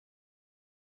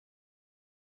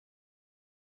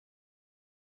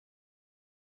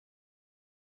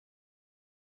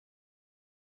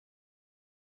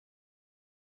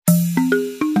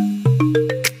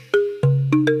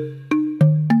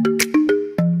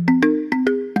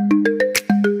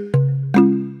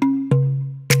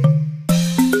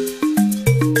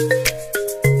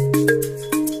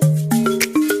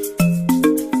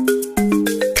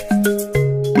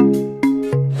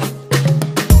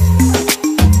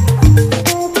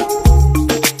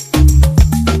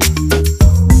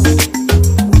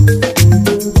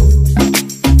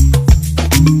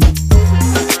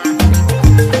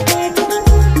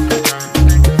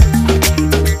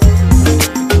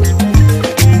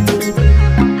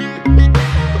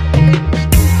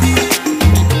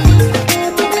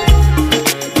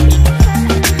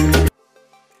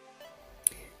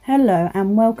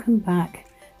and welcome back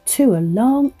to a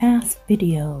long ass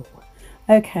video.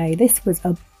 Okay, this was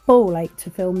a ball ache to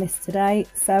film this today,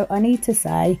 so I need to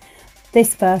say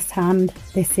this first hand,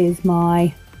 this is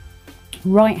my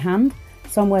right hand,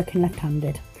 so I'm working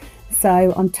left-handed.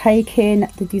 So I'm taking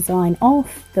the design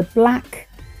off. The black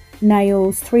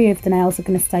nails, 3 of the nails are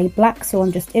going to stay black, so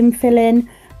I'm just infilling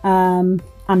and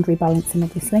rebalancing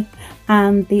obviously,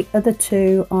 and the other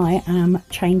 2 I am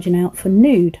changing out for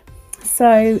nude.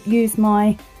 So use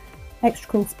my extra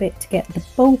coarse bit to get the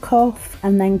bulk off,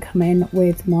 and then come in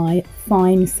with my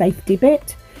fine safety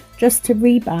bit just to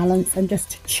rebalance and just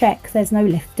to check there's no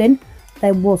lifting.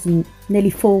 There wasn't.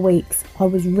 Nearly 4 weeks. I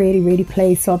was really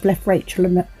pleased, so I've left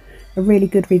Rachel a really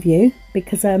good review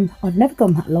because I've never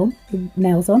gone that long with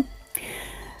nails on.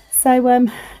 So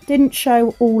didn't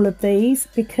show all of these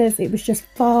because it was just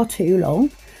far too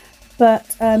long,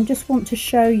 but just want to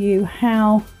show you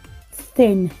how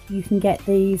thin you can get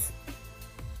these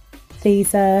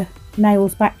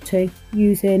nails back to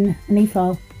using an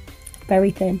e-file.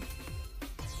 Very thin.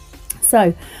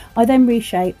 So I then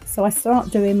reshape. So I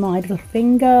start doing my little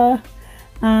finger,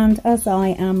 and as I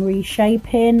am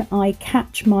reshaping, I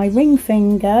catch my ring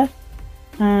finger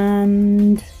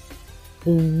and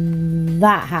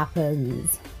that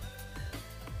happens.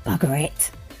 Bugger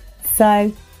it.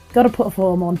 So got to put a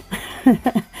form on.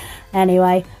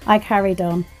 Anyway, I carried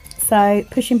on. So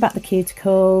pushing back the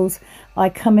cuticles, I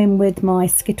come in with my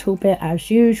skittle bit as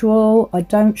usual. I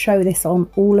don't show this on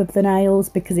all of the nails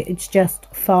because it's just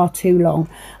far too long,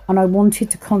 and I wanted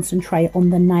to concentrate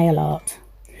on the nail art.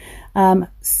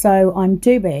 So I'm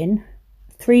doing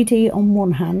 3D on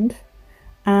one hand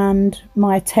and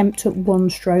my attempt at one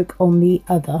stroke on the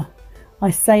other.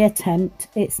 I say attempt,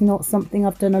 it's not something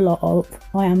I've done a lot of.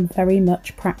 I am very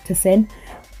much practicing,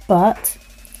 but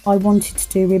I wanted to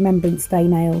do Remembrance Day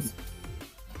nails.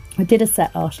 I did a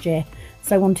set last year,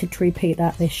 so I wanted to repeat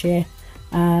that this year.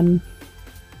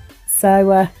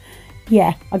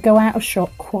 Yeah, I go out of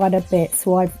shot quite a bit,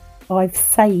 so I've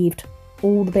saved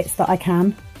all the bits that I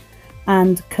can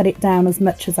and cut it down as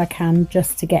much as I can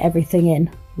just to get everything in,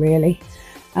 really.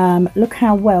 Look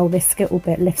how well this skittle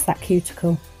bit lifts that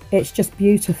cuticle. It's just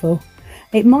beautiful.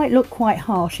 It might look quite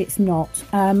harsh, it's not.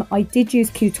 I did use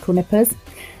cuticle nippers,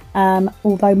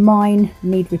 although mine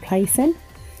need replacing.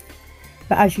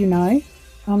 But as you know,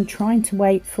 I'm trying to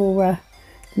wait for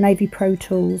the Navy Pro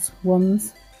Tools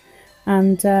ones,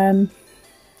 and I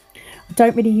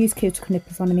don't really use cuticle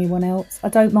nippers on anyone else. I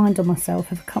don't mind on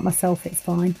myself. If I cut myself, it's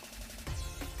fine.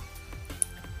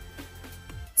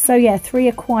 So yeah, 3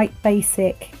 are quite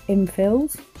basic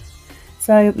infills.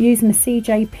 So using the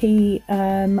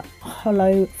CJP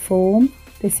hollow form.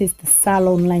 This is the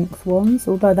salon length ones,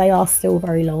 although they are still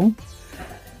very long.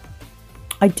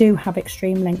 I do have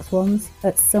extreme length ones.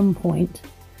 At some point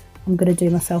I'm going to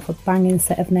do myself a banging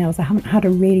set of nails. I haven't had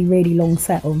a really long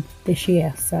set on this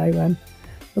year, so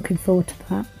looking forward to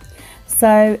that.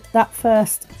 So that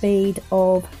first bead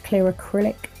of clear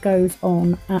acrylic goes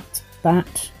on at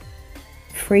that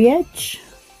free edge,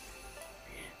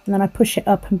 and then I push it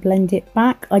up and blend it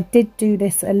back. I did do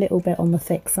this a little bit on the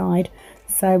thick side,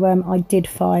 so I did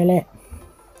file it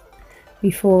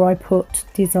before I put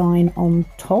design on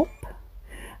top.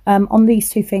 On these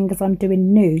 2 fingers I'm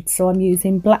doing nude, so I'm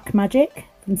using Black Magic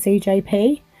from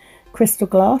CJP, Crystal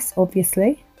Glass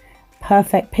obviously,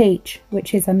 Perfect Peach,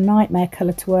 which is a nightmare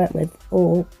colour to work with,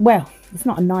 or well, it's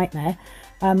not a nightmare,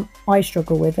 I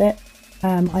struggle with it.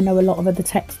 I know a lot of other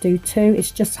techs do too.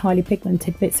 It's just highly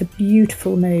pigmented, but it's a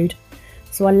beautiful nude,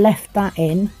 so I left that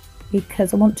in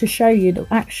because I want to show you that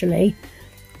actually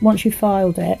once you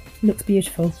filed it, it looks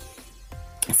beautiful.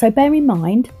 So bear in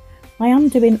mind I am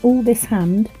doing all this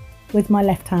hand with my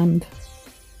left hand,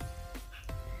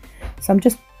 so I'm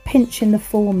just pinching the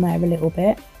form there a little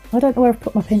bit. I don't know where I've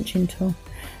put my pinching tool,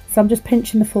 so I'm just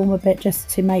pinching the form a bit just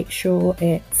to make sure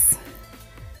it's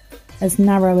as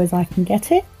narrow as I can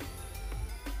get it.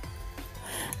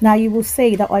 Now you will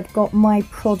see that I've got my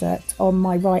product on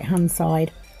my right hand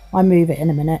side. I move it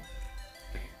in a minute.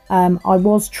 I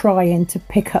was trying to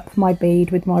pick up my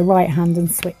bead with my right hand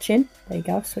and switching. There you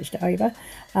go, I've switched it over.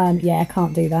 Yeah, I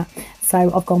can't do that.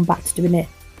 So I've gone back to doing it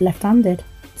left-handed.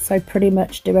 So pretty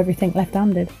much do everything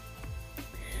left-handed.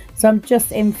 So I'm just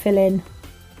infilling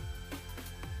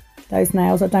those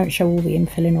nails. I don't show all the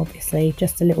infilling obviously,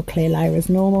 just a little clear layer as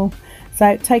normal.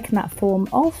 So taking that form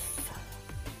off,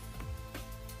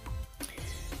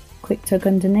 quick tug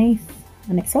underneath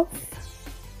and it's off.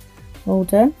 All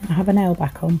done. I have a nail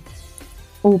back on,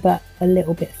 all but a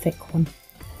little bit thick one.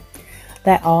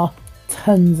 There are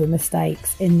tons of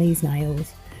mistakes in these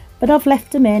nails, but I've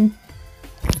left them in.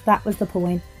 That was the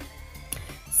point.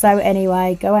 So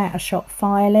anyway, go out of shot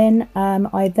filing.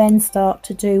 I then start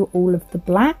to do all of the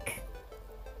black.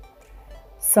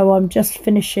 So I'm just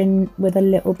finishing with a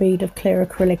little bead of clear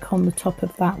acrylic on the top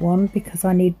of that one because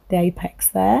I need the apex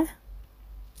there.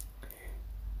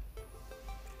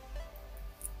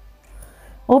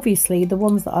 Obviously the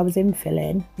ones that I was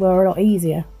infilling were a lot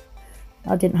easier.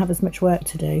 I didn't have as much work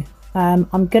to do.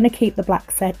 I'm going to keep the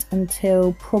black set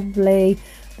until probably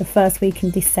the first week in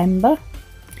December,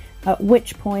 at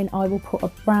which point I will put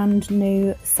a brand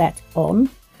new set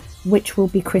on, which will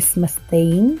be Christmas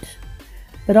themed.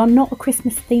 But I'm not a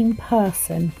Christmas themed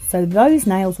person, so those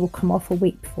nails will come off a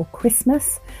week before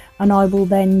Christmas, and I will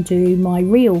then do my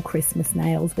real Christmas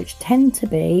nails, which tend to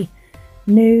be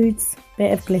nudes,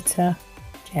 bit of glitter,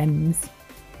 gems.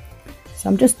 So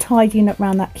I'm just tidying up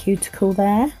around that cuticle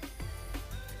there.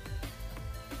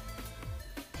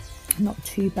 Not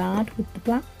too bad with the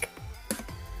black.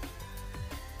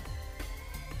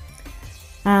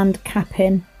 And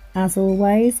capping, as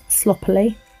always,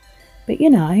 sloppily. But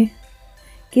you know,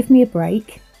 give me a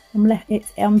break.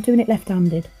 I'm doing it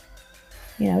left-handed.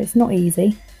 You know, it's not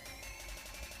easy.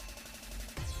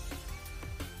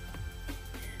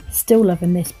 Still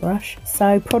loving this brush.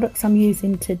 So products I'm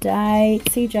using today: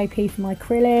 CJP for my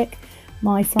acrylic,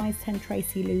 my size 10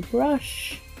 Tracy Lou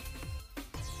brush.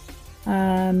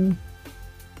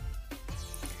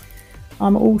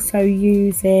 I'm also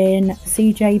using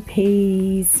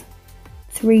CJP's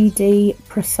 3D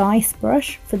Precise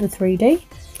brush for the 3D,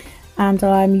 and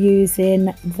I'm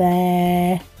using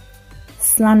their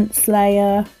Slant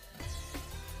Slayer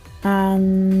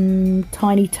and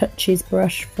Tiny Touches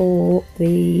brush for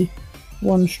the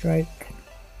one stroke.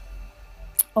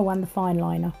 Oh, and the fine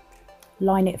liner,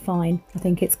 Line It Fine, I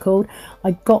think it's called.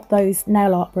 I got those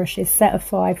nail art brushes, set of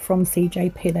 5 from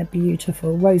CJP. They're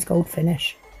beautiful, rose gold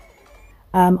finish.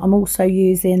 I'm also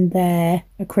using their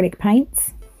acrylic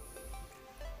paints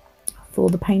for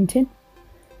the painting.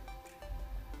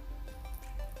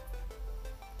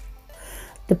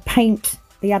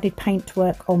 The added paint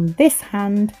work on this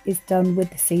hand is done with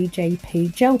the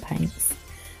CJP gel paints,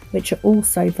 which are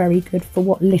also very good for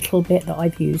what little bit that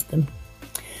I've used them.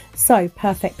 So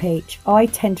Perfect Peach, I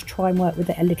tend to try and work with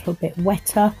it a little bit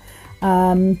wetter.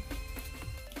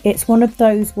 It's one of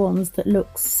those ones that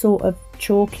looks sort of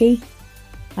chalky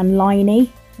and liney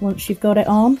once you've got it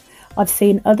on. I've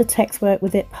seen other techs work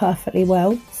with it perfectly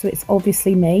well, so it's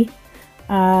obviously me.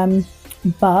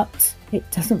 But it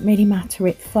doesn't really matter,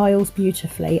 it files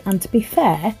beautifully. And to be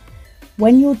fair,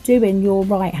 when you're doing your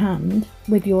right hand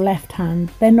with your left hand,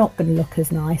 they're not going to look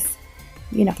as nice.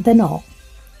 You know, they're not.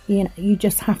 You know, you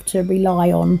just have to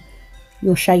rely on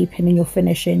your shaping and your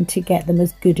finishing to get them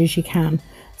as good as you can.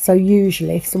 So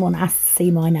usually if someone asks to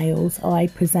see my nails, I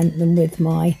present them with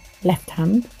my left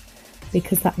hand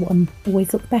because that one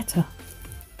always looks better.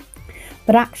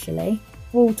 But actually,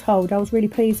 all told, I was really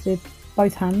pleased with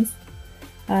both hands,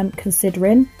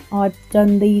 considering I've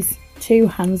done these 2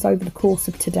 hands over the course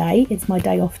of today. It's my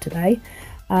day off today,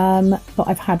 but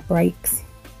I've had breaks,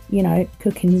 you know,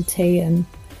 cooking tea and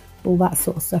all that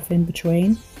sort of stuff in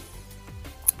between.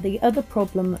 The other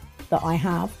problem that I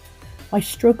have, I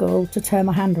struggle to turn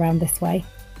my hand around this way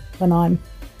when I'm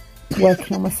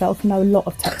working on myself. I know a lot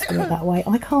of techs do it that way.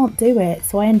 I can't do it,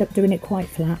 so I end up doing it quite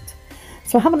flat.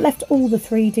 So I haven't left all the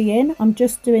 3D in. I'm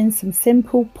just doing some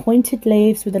simple pointed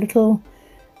leaves with a little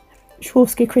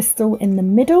Swarovski crystal in the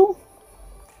middle,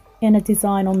 in a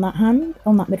design on that hand,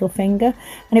 on that middle finger.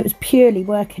 And it was purely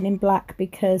working in black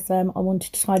because I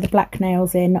wanted to tie the black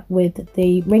nails in with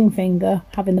the ring finger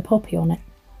having the poppy on it.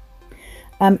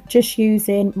 Just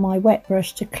using my wet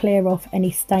brush to clear off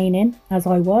any staining as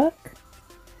I work.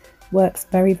 Works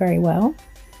very, very well.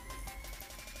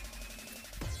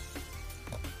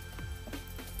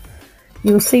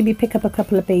 You'll see me pick up a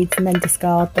couple of beads and then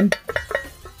discard them.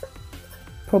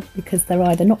 Probably because they're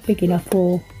either not big enough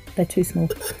or they're too small.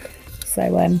 So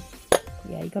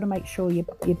yeah, you've got to make sure your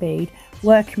bead.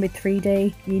 Working with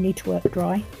 3D, you need to work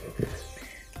dry.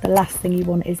 The last thing you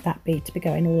want is that bead to be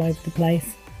going all over the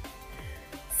place.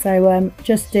 So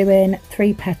just doing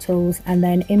 3 petals, and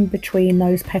then in between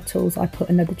those petals I put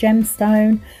another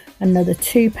gemstone, another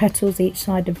 2 petals each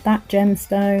side of that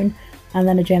gemstone, and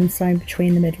then a gemstone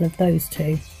between the middle of those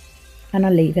 2, and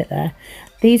I leave it there.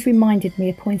 These reminded me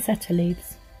of poinsettia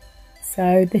leaves,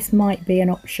 so this might be an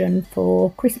option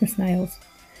for Christmas nails.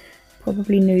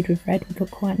 Probably nude with red would look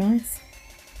quite nice.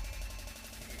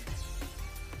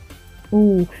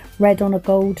 Ooh, red on a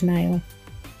gold nail.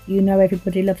 You know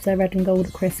everybody loves their red and gold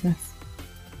at Christmas.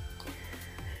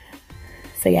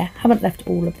 So yeah, haven't left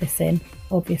all of this in,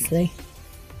 obviously.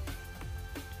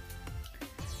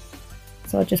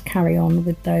 So I'll just carry on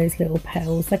with those little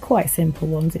petals. They're quite simple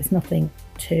ones, it's nothing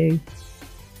too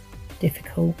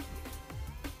difficult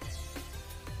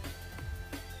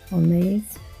on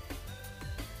these.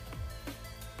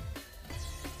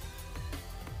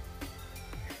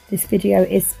 This video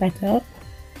is sped up,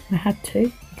 I had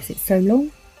to because it's so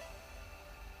long.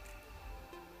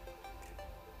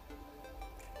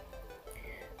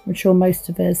 I'm sure most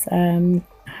of us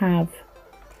have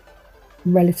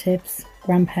relatives,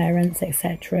 grandparents,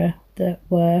 etc.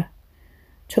 that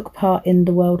took part in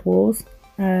the World Wars.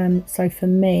 So for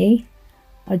me,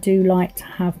 I do like to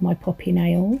have my poppy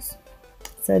nails.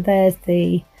 So there's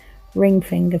the ring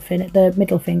finger the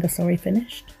middle finger, sorry,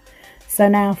 finished. So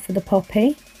now for the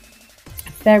poppy,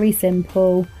 very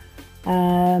simple.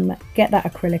 Get that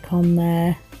acrylic on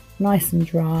there, nice and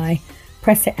dry.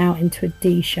 Press it out into a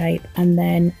D shape, and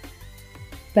then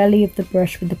belly of the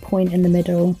brush with the point in the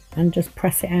middle, and just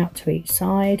press it out to each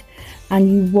side.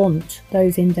 And you want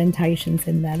those indentations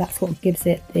in there. That's what gives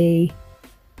it the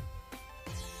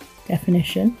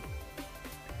definition.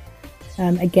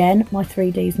 Again, my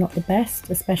 3D is not the best,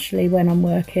 especially when I'm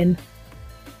working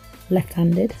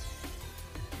left-handed.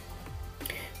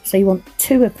 So you want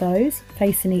 2 of those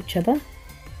facing each other,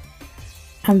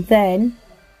 and then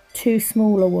 2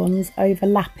 smaller ones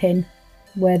overlapping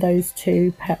where those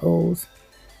 2 petals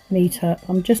meet up.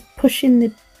 I'm just pushing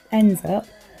the ends up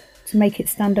to make it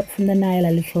stand up from the nail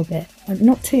a little bit, and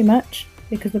not too much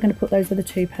because we're going to put those other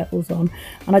 2 petals on,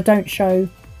 and I don't show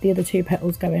the other 2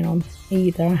 petals going on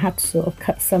either. I had to sort of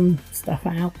cut some stuff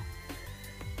out.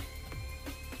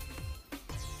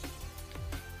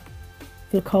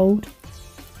 Feel cold?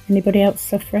 Anybody else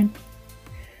suffering?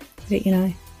 But you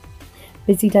know,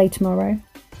 busy day tomorrow.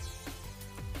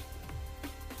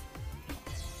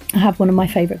 I have one of my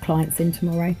favourite clients in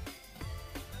tomorrow.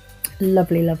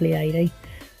 Lovely, lovely lady,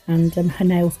 and her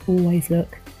nails always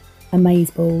look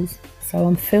amazeballs. So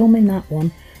I'm filming that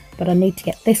one, but I need to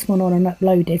get this one on and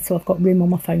uploaded so I've got room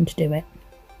on my phone to do it.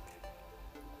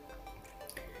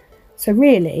 So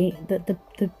really,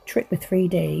 the trick with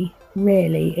 3D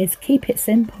really is keep it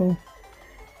simple.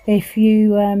 If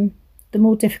you, the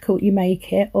more difficult you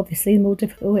make it, obviously the more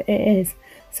difficult it is.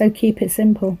 So keep it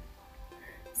simple.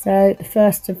 So the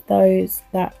first of those,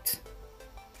 that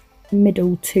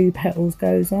middle 2 petals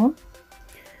goes on.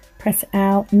 Press it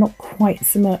out, not quite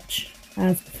so much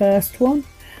as the first one.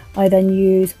 I then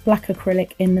use black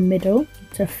acrylic in the middle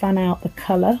to fan out the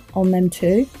colour on them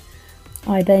too.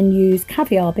 I then use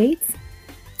caviar beads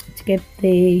to give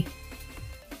the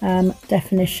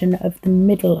definition of the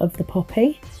middle of the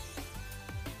poppy.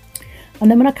 And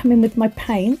then when I come in with my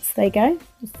paints, there you go,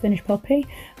 just finished poppy.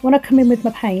 When I come in with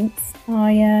my paints,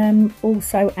 I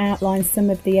also outline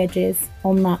some of the edges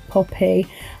on that poppy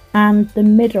and the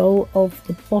middle of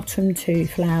the bottom 2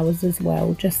 flowers as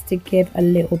well, just to give a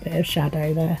little bit of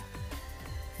shadow there.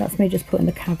 That's me just putting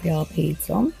the caviar beads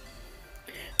on.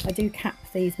 I do cap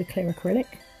these with clear acrylic.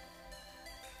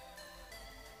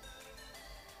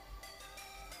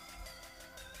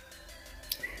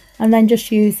 And then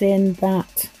just using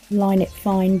that Line It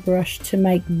Fine brush to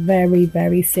make very,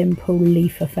 very simple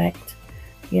leaf effect.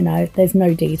 You know, there's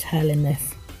no detail in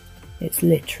this. It's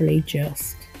literally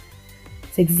just,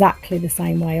 it's exactly the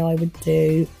same way I would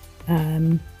do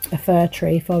a fir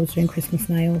tree if I was doing Christmas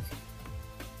nails.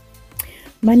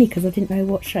 Mainly because I didn't know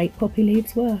what shape poppy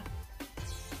leaves were.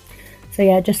 So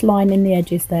yeah, just lining the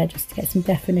edges there just to get some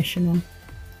definition on.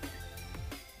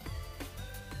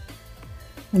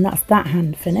 And that's that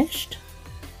hand finished.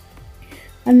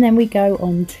 And then we go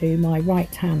on to my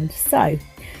right hand. So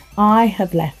I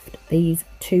have left these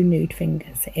 2 nude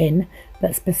fingers in,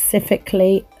 but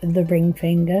specifically the ring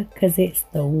finger, because it's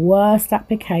the worst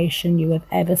application you have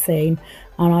ever seen,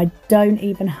 and I don't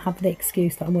even have the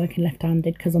excuse that I'm working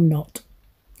left-handed, because I'm not.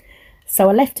 So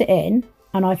I left it in,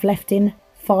 and I've left in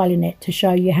filing it to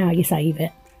show you how you save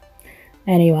it.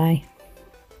 Anyway,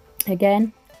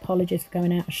 again, apologies for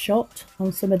going out of shot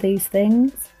on some of these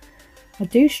things. I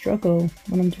do struggle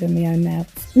when I'm doing my own nails.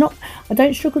 I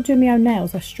don't struggle doing my own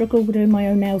nails, I struggle doing my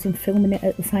own nails and filming it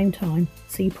at the same time.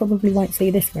 So you probably won't see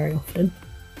this very often,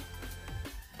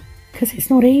 because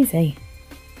it's not easy.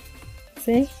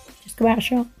 See, just go out of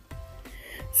shot.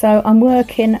 So I'm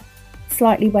working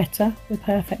slightly wetter with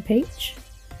Perfect Peach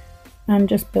and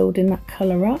just building that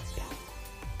colour up.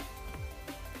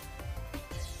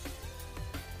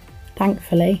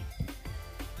 Thankfully,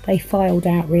 they filed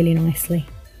out really nicely.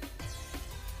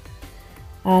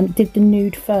 Did the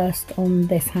nude first on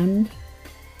this hand,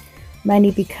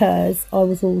 mainly because I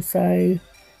was also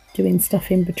doing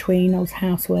stuff in between. I was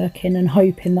houseworking and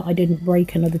hoping that I didn't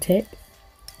break another tip.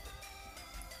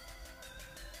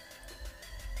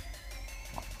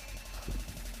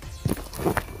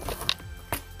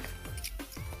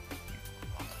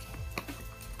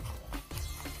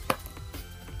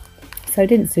 So I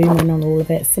didn't zoom in on all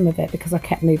of it, some of it, because I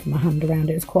kept moving my hand around.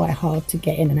 It was quite hard to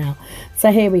get in and out.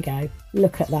 So here we go.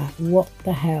 Look at that. What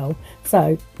the hell?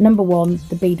 So number one,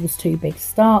 the bead was too big to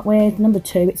start with. Number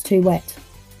two, it's too wet.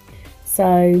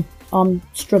 So I'm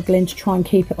struggling to try and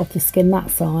keep it off the skin that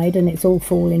side, and it's all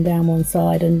falling down one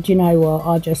side. And do you know what?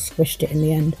 I just squished it in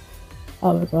the end.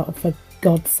 I was like, for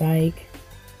God's sake.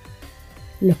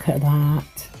 Look at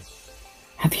that.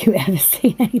 Have you ever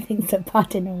seen anything so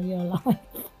bad in all your life?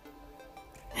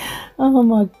 Oh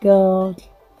my God.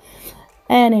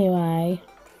 Anyway,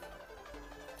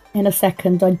 in a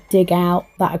second I dig out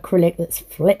that acrylic that's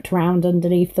flipped round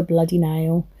underneath the bloody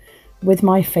nail with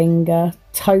my finger.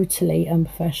 Totally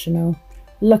unprofessional.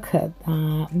 Look at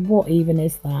that. What even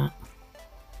is that?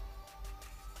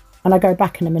 And I go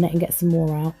back in a minute and get some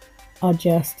more out. I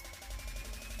just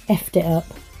effed it up.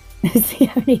 is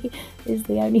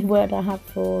the only word I have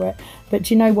for it. But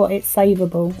do you know what? It's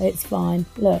savable. It's fine.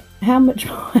 Look, how much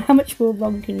more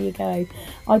wrong can you go?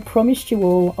 I promised you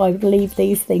all I would leave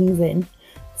these things in,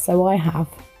 so I have.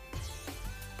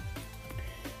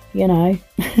 You know,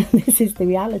 this is the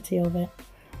reality of it.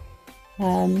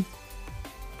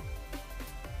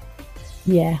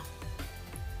 Yeah.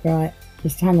 Right.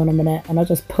 Just hang on a minute, and I'll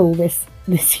just pull this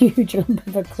huge lump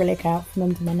of acrylic out from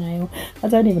under my nail. I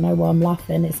don't even know why I'm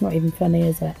laughing. It's not even funny,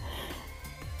 is it?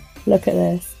 Look at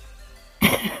this.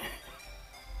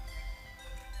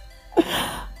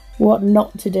 What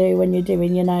not to do when you're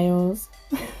doing your nails.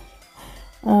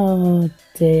 Oh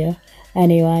dear.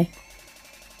 Anyway,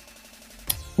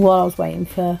 while I was waiting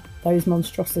for those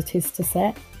monstrosities to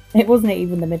set, it wasn't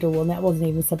even the middle one, that wasn't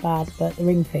even so bad, but the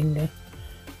ring finger,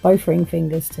 both ring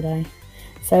fingers today.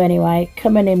 So anyway,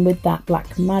 coming in with that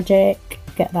black magic,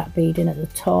 get that bead in at the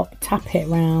top, tap it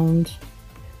round,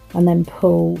 and then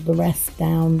pull the rest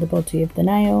down the body of the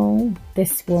nail.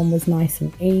 This one was nice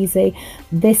and easy.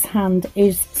 This hand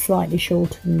is slightly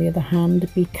shorter than the other hand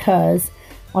because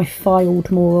I filed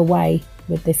more away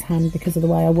with this hand because of the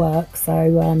way I work.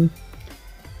 So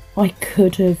I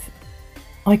could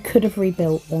have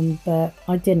rebuilt them, but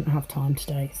I didn't have time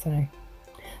today, so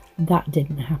that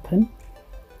didn't happen.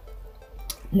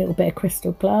 A little bit of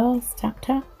crystal glass, tap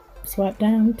tap, swipe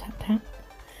down, tap tap,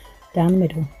 down the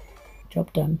middle.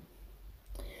 Job done.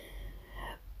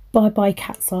 Bye bye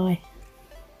cat's eye.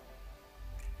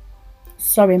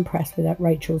 So impressed with that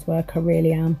Rachel's work, I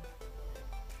really am.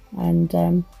 And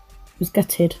was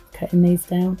gutted cutting these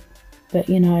down, but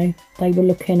you know, they were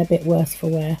looking a bit worse for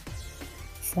wear,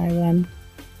 so they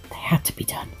had to be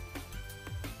done.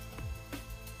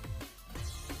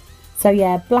 So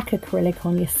yeah, black acrylic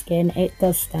on your skin, it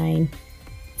does stain,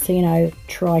 so you know,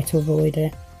 try to avoid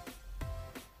it.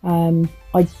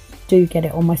 I do get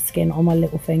it on my skin, on my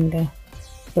little finger,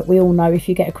 but we all know if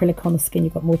you get acrylic on the skin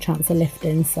you've got more chance of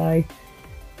lifting, so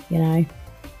you know,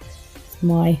 it's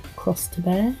my cross to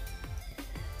bear.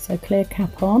 So clear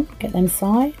cap on, get them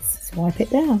sides, swipe it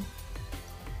down,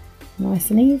 nice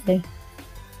and easy.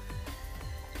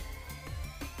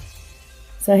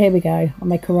 So here we go, I'll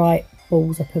make a right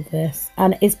balls up of this,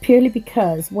 and it's purely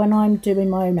because when I'm doing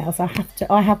my own nails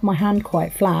I have my hand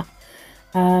quite flat,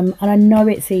 and I know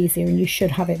it's easier and you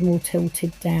should have it more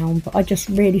tilted down, but I just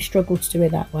really struggle to do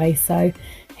it that way. So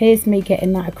here's me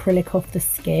getting that acrylic off the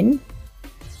skin,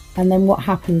 and then what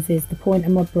happens is the point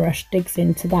of my brush digs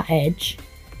into that edge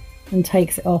and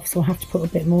takes it off, so I have to put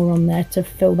a bit more on there to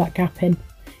fill that gap in,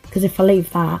 because if I leave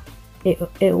that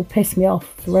it'll piss me off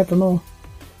forevermore.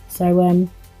 So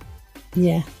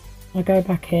yeah, I go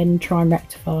back in, try and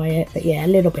rectify it, but yeah, a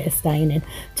little bit of staining.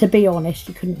 To be honest,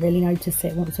 you couldn't really notice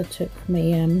it once I took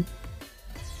me,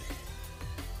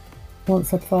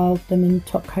 once I filed them and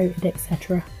top coated,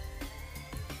 etc.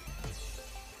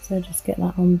 So just get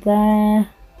that on there.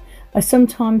 I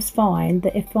sometimes find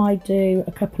that if I do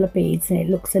a couple of beads and it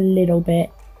looks a little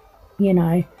bit, you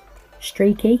know,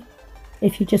 streaky,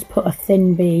 if you just put a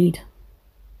thin bead,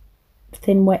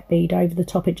 thin wet bead over the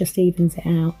top, it just evens it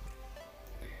out.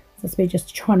 That's me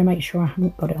just trying to make sure I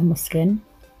haven't got it on my skin.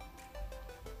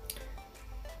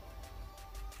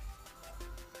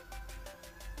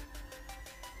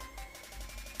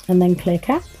 And then clear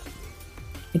cap.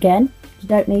 Again, you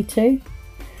don't need to.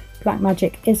 Black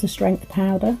Magic is a strength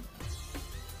powder,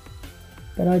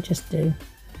 but I just do.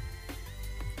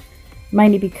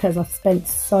 Mainly because I've spent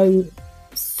so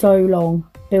long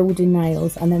building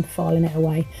nails and then filing it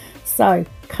away. So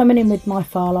coming in with my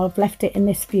file, I've left it in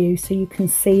this view so you can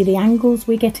see the angles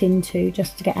we get into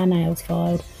just to get our nails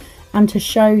filed, and to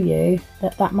show you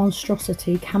that that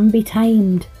monstrosity can be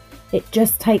tamed. It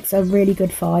just takes a really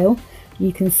good file.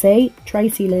 You can see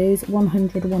Tracy Lou's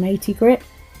 100-180 grit.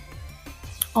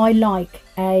 I like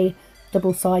a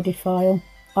double-sided file.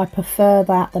 I prefer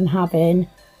that than having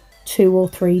 2 or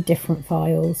 3 different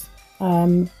files.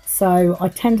 So I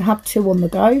tend to have 2 on the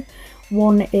go.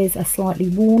 One is a slightly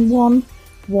worn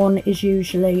one is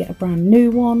usually a brand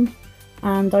new one,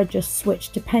 and I just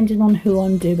switch depending on who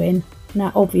I'm doing.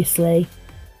 Now obviously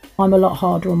I'm a lot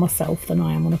harder on myself than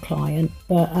I am on a client,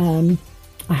 but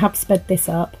I have sped this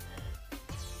up.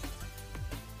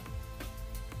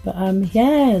 But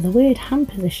yeah, the weird hand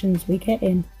positions we get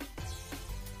in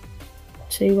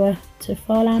to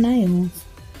file our nails.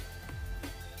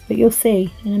 But you'll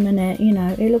see in a minute, you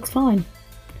know, it looks fine.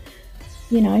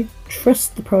 You know,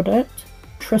 trust the product,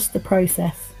 trust the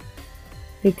process,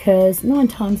 because 9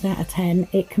 times out of 10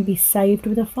 it can be saved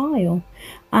with a file.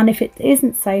 And if it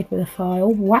isn't saved with a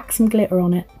file, whack some glitter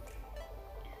on it.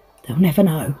 They'll never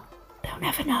know. They'll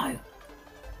never know.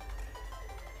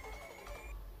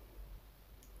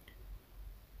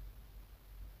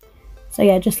 So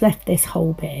yeah, just left this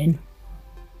whole bit in.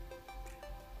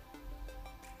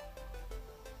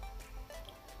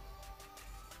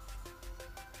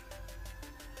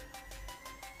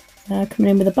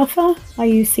 Coming in with a buffer. I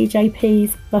use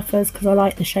CJP's buffers because I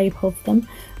like the shape of them.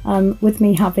 With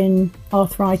me having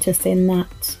arthritis in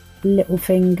that little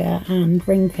finger and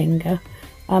ring finger,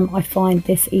 I find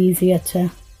this easier to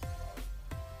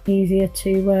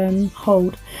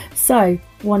hold. So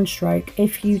Onestroke,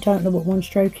 if you don't know what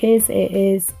Onestroke is, it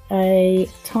is a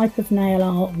type of nail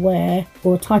art where,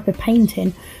 or type of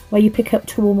painting where you pick up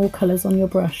 2 or more colours on your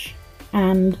brush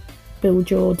and build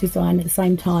your design at the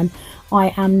same time.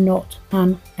 I am not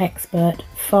an expert,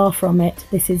 far from it.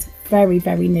 This is very,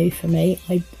 very new for me.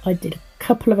 I did a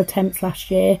couple of attempts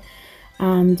last year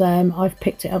and I've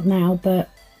picked it up now, but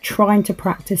trying to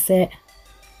practice it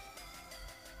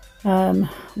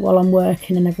while I'm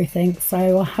working and everything,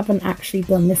 so I haven't actually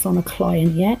done this on a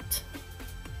client yet,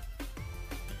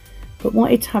 but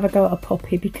wanted to have a go at a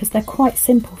poppy because they're quite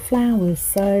simple flowers,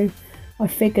 so I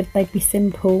figured they'd be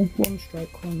simple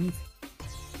Onestroke ones.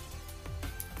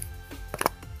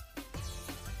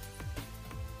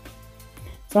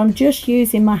 So I'm just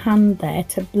using my hand there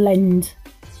to blend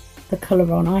the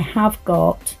colour on. I have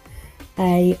got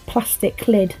a plastic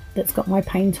lid that's got my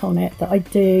paint on it that I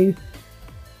do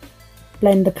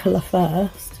blend the colour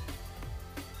first.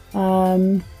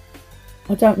 I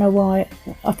don't know why.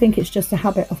 I think it's just a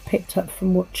habit I've picked up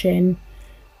from watching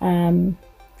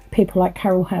people like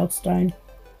Carol Hailstone,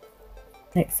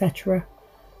 etc.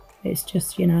 It's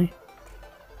just, you know,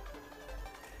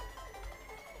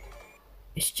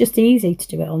 it's just easy to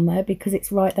do it on there because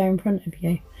it's right there in front of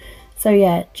you. So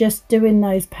yeah, just doing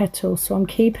those petals. So I'm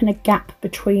keeping a gap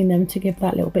between them to give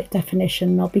that little bit of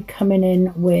definition. I'll be coming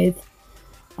in with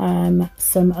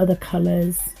some other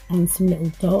colours and some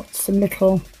little dots, some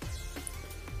little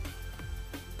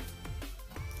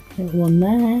one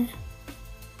there.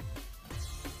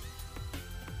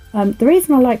 The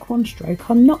reason I like Onestroke,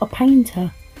 I'm not a painter.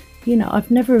 You know,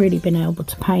 I've never really been able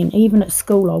to paint. Even at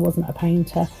school I wasn't a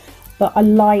painter. But I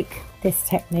like this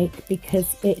technique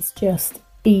because it's just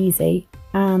easy,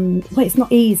 and well, it's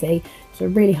not easy, it's a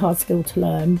really hard skill to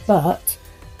learn, but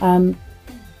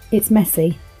it's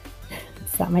messy.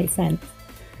 Does that make sense?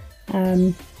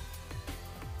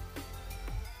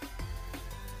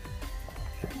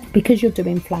 Because you're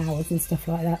doing flowers and stuff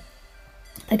like that,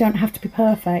 they don't have to be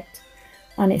perfect,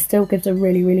 and it still gives a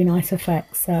really, really nice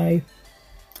effect, so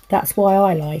that's why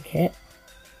I like it.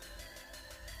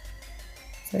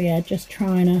 So yeah, just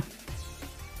trying to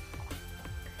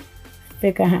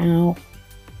figure out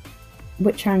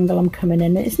which angle I'm coming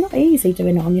in. It's not easy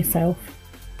doing it on yourself.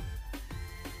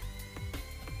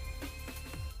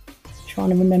 Trying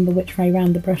to remember which way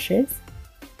round the brush is.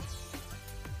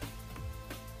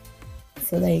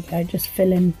 So there you go, just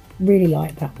filling. Really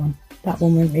like that one. That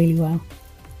one went really well.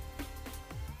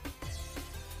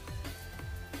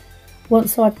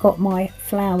 Once I've got my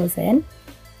flowers in,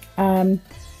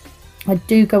 I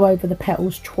do go over the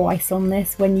petals twice on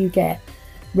this. When you get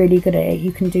really good at it,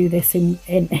 you can do this in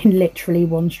literally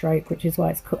one stroke, which is why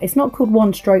it's called, it's not called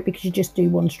one stroke because you just do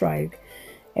one stroke.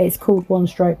 It's called one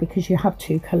stroke because you have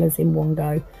 2 colours in one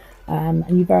go,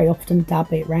 and you very often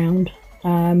dab it round.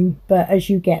 But as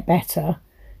you get better,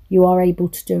 you are able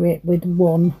to do it with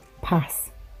one pass,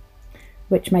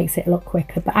 which makes it a lot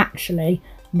quicker. But actually,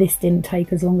 this didn't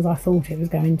take as long as I thought it was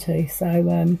going to,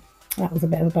 so that was a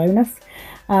bit of a bonus.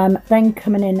 Then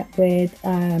coming in with,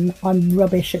 I'm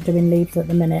rubbish at doing leaves at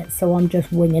the minute, so I'm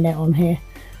just winging it on here,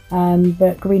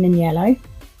 but green and yellow.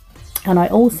 And I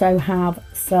also have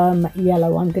some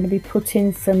yellow. I'm going to be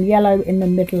putting some yellow in the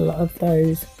middle of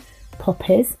those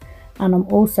poppies, and I'm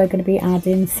also going to be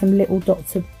adding some little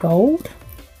dots of gold.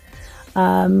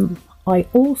 I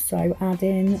also add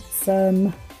in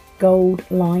some gold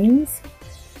lines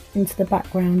into the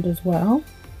background as well.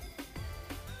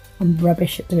 I'm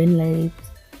rubbish at doing leaves.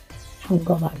 Haven't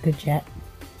got that good yet.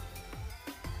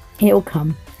 It'll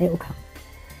come, it'll come.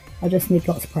 I just need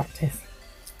lots of practice.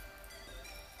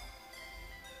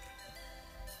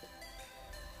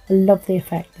 I love the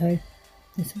effect though.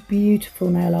 It's a beautiful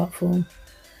nail art form.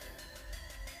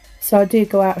 So I do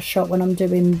go out of shot when I'm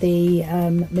doing the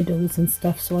middles and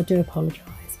stuff, so I do apologise.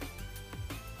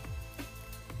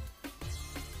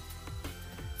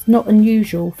 It's not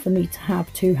unusual for me to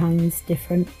have two hands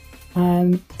different.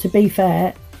 To be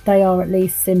fair, they are at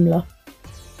least similar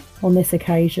on this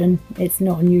occasion. It's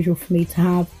not unusual for me to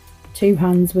have two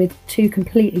hands with two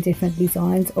completely different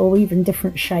designs or even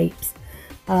different shapes.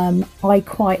 I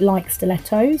quite like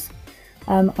stilettos.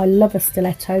 I love a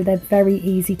stiletto. They're very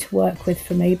easy to work with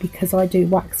for me because I do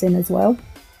waxing as well.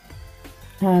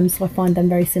 So I find them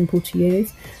very simple to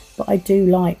use. But I do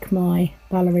like my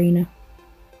ballerina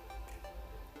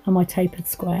and my tapered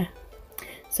square.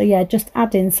 So yeah, just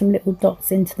add in some little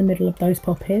dots into the middle of those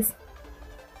poppies.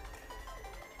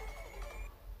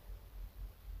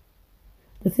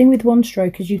 The thing with one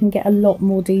stroke is you can get a lot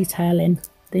more detail in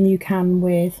than you can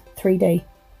with 3D.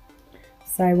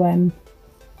 So,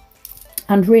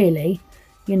 and really,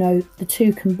 you know, the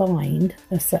two combined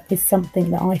is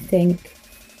something that I think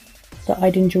that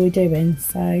I'd enjoy doing.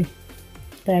 So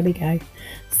there we go.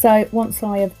 So once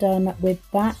I have done with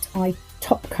that, I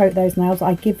top coat those nails.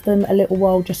 I give them a little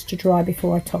while just to dry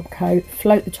before I top coat,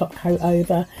 float the top coat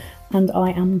over, and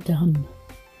I am done.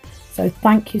 So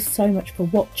thank you so much for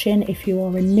watching. If you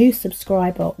are a new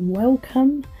subscriber,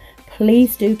 welcome.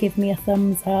 Please do give me a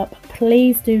thumbs up.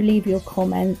 Please do leave your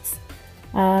comments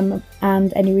and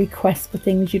any requests for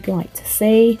things you'd like to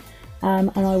see.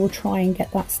 And I will try and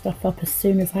get that stuff up as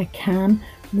soon as I can.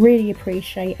 Really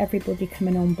appreciate everybody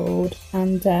coming on board,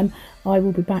 and I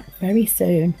will be back very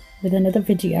soon with another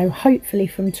video, hopefully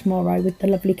from tomorrow with the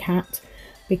lovely cat,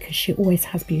 because she always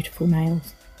has beautiful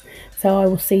nails. So I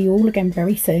will see you all again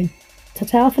very soon.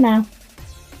 Ta-ta for now.